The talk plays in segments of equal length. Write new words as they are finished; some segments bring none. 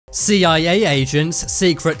CIA agents'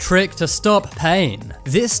 secret trick to stop pain.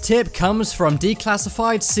 This tip comes from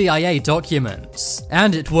declassified CIA documents,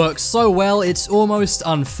 and it works so well it's almost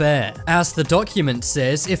unfair. As the document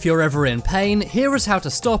says, if you're ever in pain, here is how to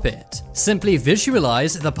stop it. Simply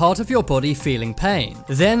visualize the part of your body feeling pain.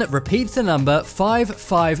 Then repeat the number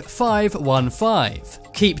 55515.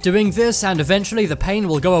 Keep doing this and eventually the pain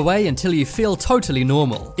will go away until you feel totally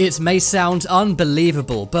normal. It may sound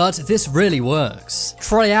unbelievable, but this really works.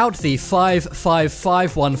 Try out the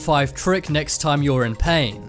 55515 trick next time you're in pain.